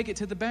ahead and take it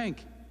to the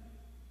bank.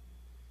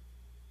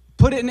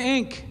 Put it in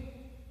ink.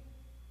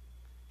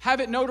 Have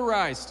it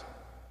notarized.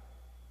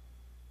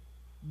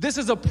 This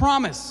is a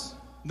promise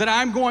that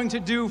I'm going to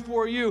do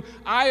for you.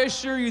 I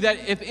assure you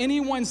that if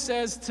anyone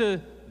says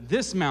to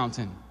this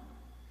mountain,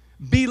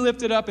 be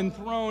lifted up and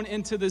thrown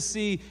into the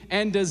sea,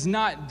 and does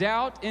not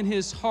doubt in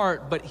his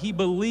heart, but he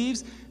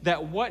believes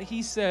that what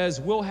he says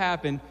will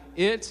happen,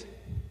 it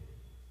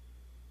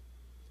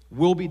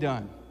will be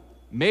done.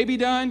 May be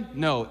done?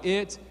 No,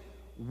 it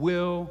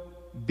will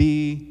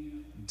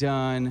be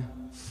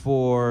done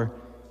for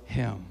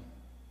him.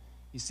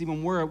 You see,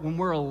 when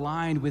we're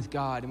aligned with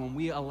God and when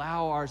we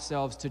allow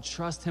ourselves to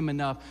trust him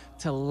enough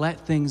to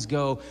let things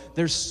go,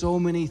 there's so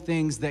many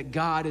things that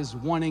God is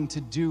wanting to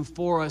do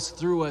for us,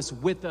 through us,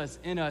 with us,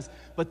 in us.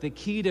 But the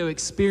key to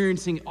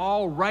experiencing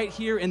all right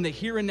here in the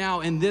here and now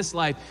in this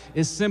life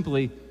is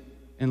simply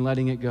in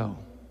letting it go.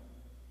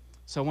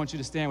 So I want you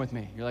to stand with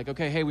me. You're like,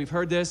 okay, hey, we've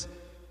heard this,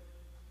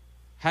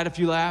 had a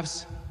few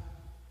laughs,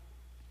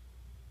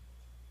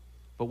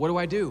 but what do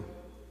I do?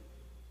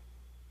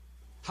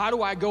 How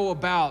do I go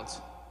about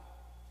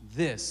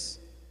this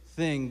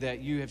thing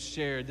that you have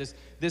shared? This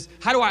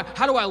how do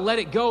I let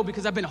it go,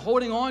 because I've been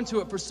holding on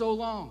to it for so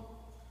long?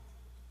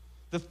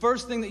 The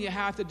first thing that you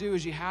have to do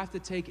is you have to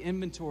take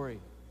inventory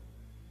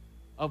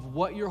of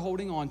what you're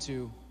holding on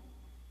to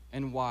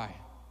and why.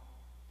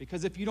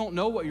 Because if you don't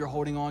know what you're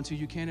holding on to,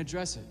 you can't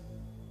address it.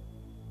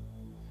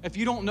 If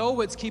you don't know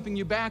what's keeping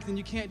you back, then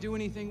you can't do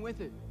anything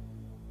with it.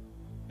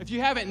 If you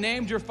haven't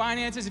named your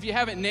finances, if you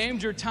haven't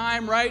named your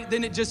time right,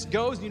 then it just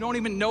goes and you don't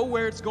even know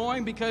where it's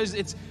going,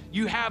 because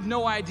you have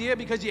no idea,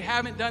 because you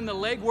haven't done the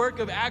legwork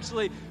of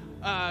actually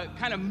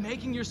kind of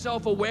making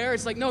yourself aware.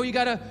 It's like, no, you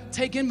got to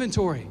take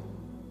inventory.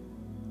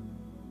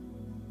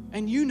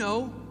 And you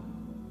know.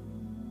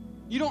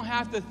 You don't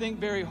have to think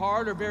very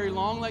hard or very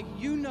long. Like,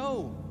 you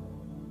know.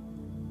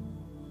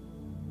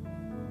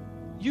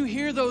 You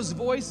hear those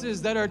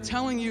voices that are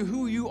telling you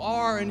who you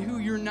are and who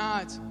you're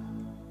not.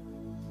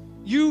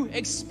 You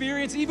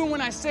experience, even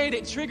when I say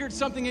it triggered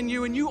something in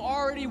you, and you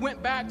already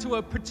went back to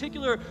a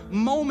particular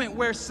moment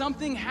where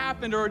something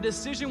happened or a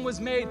decision was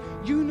made,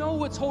 you know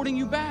what's holding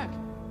you back.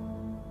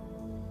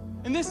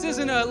 And this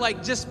isn't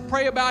just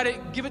pray about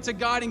it, give it to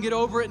God and get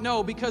over it.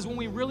 No, because when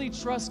we really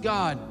trust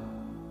God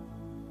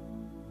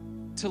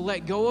to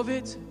let go of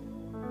it,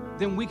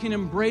 then we can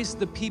embrace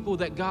the people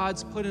that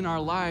God's put in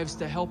our lives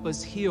to help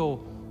us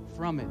heal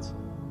from it.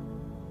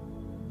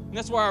 And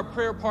that's why our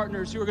prayer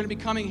partners who are going to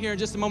be coming here in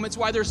just a moment, it's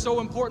why they're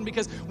so important,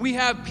 because we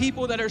have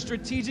people that are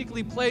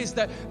strategically placed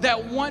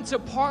that want to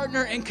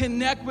partner and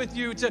connect with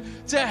you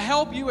to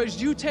help you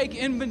as you take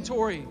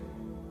inventory,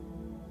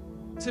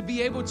 to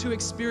be able to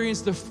experience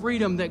the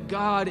freedom that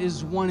God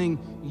is wanting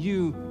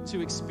you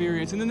to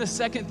experience. And then the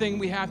second thing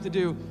we have to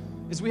do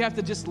is we have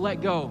to just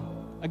let go.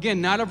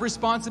 Again, not of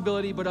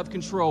responsibility, but of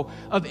control,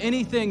 of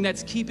anything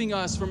that's keeping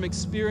us from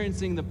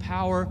experiencing the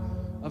power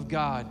of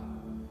God.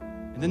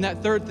 And then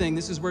that third thing,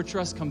 this is where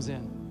trust comes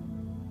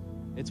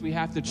in. It's we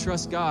have to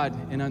trust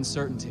God in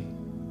uncertainty.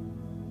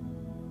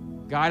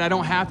 God, I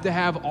don't have to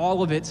have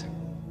all of it.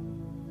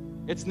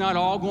 It's not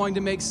all going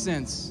to make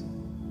sense.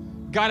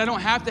 God, I don't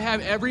have to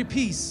have every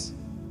piece.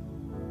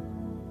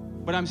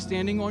 But I'm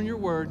standing on your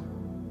word.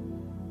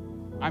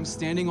 I'm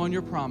standing on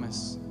your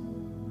promise.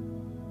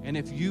 And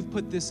if you've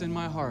put this in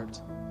my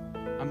heart,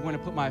 I'm going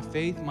to put my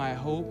faith, my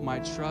hope, my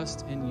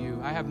trust in you.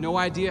 I have no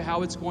idea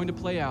how it's going to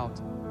play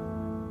out,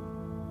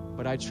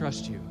 but I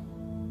trust you,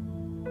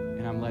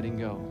 and I'm letting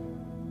go.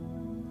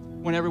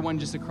 I want everyone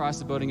just across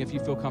the building, if you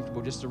feel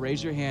comfortable, just to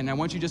raise your hand. I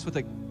want you just with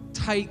a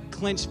tight,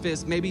 clenched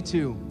fist, maybe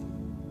two.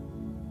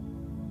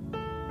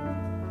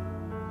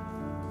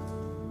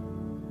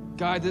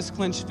 God, this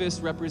clenched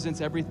fist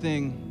represents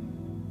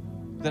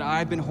everything that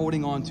I've been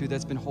holding on to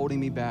that's been holding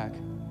me back.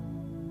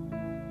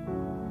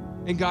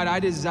 And God, I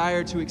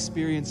desire to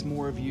experience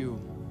more of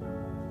you.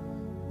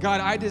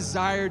 God, I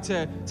desire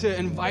to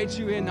invite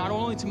you in not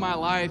only to my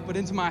life, but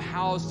into my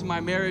house, to my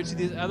marriage, to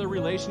these other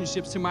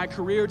relationships, to my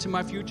career, to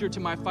my future, to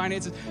my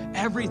finances,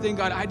 everything.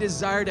 God, I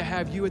desire to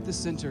have you at the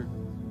center.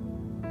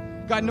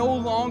 God, no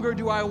longer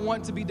do I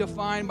want to be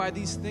defined by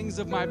these things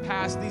of my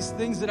past, these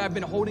things that I've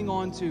been holding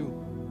on to.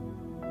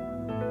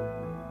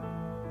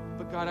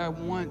 But God, I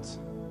want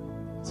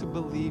to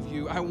believe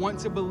you. I want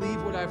to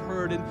believe what I've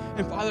heard.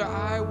 And Father,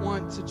 I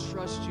want to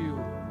trust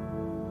you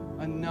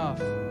enough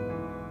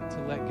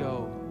to let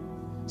go.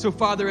 So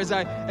Father, as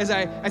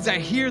I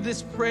hear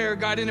this prayer,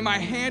 God, and my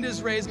hand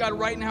is raised, God,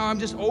 right now I'm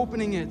just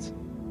opening it.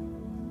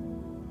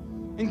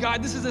 And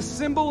God, this is a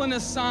symbol and a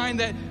sign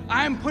that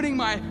I'm putting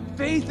my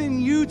faith in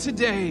you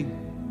today.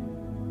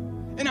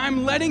 And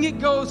I'm letting it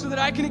go so that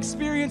I can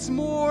experience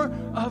more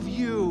of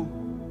you.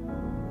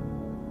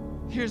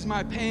 Here's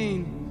my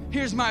pain.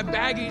 Here's my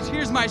baggage.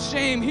 Here's my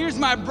shame. Here's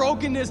my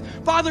brokenness.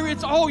 Father,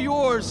 it's all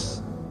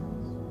yours.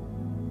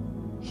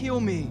 Heal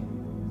me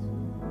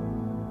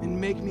and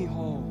make me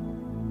whole.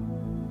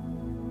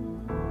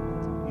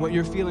 What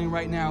you're feeling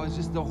right now is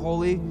just the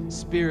Holy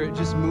Spirit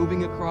just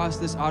moving across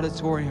this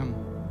auditorium,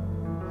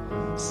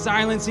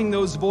 silencing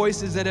those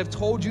voices that have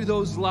told you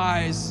those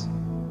lies.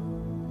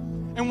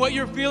 And what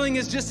you're feeling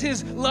is just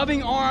His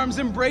loving arms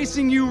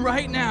embracing you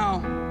right now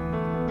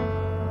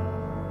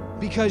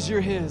because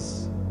you're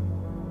His.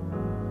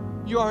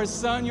 You are His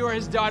son, you are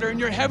His daughter, and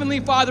your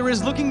Heavenly Father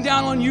is looking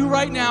down on you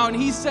right now, and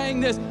He's saying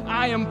this: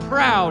 I am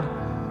proud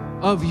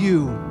of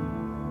you.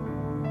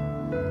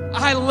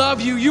 I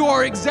love you. You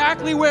are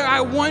exactly where I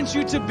want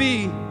you to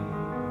be.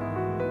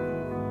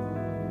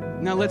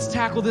 Now let's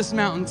tackle this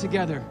mountain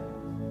together,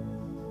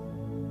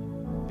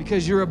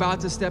 because you're about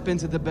to step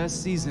into the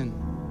best season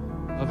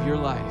of your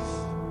life.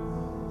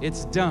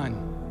 It's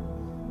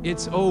done.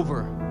 It's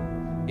over.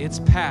 It's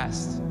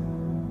past.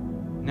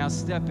 Now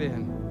step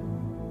in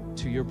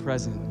to your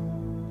present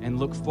and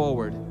look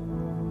forward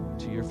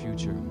to your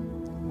future.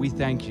 We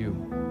thank you.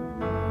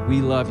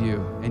 We love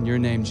you. In your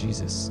name,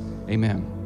 Jesus. Amen.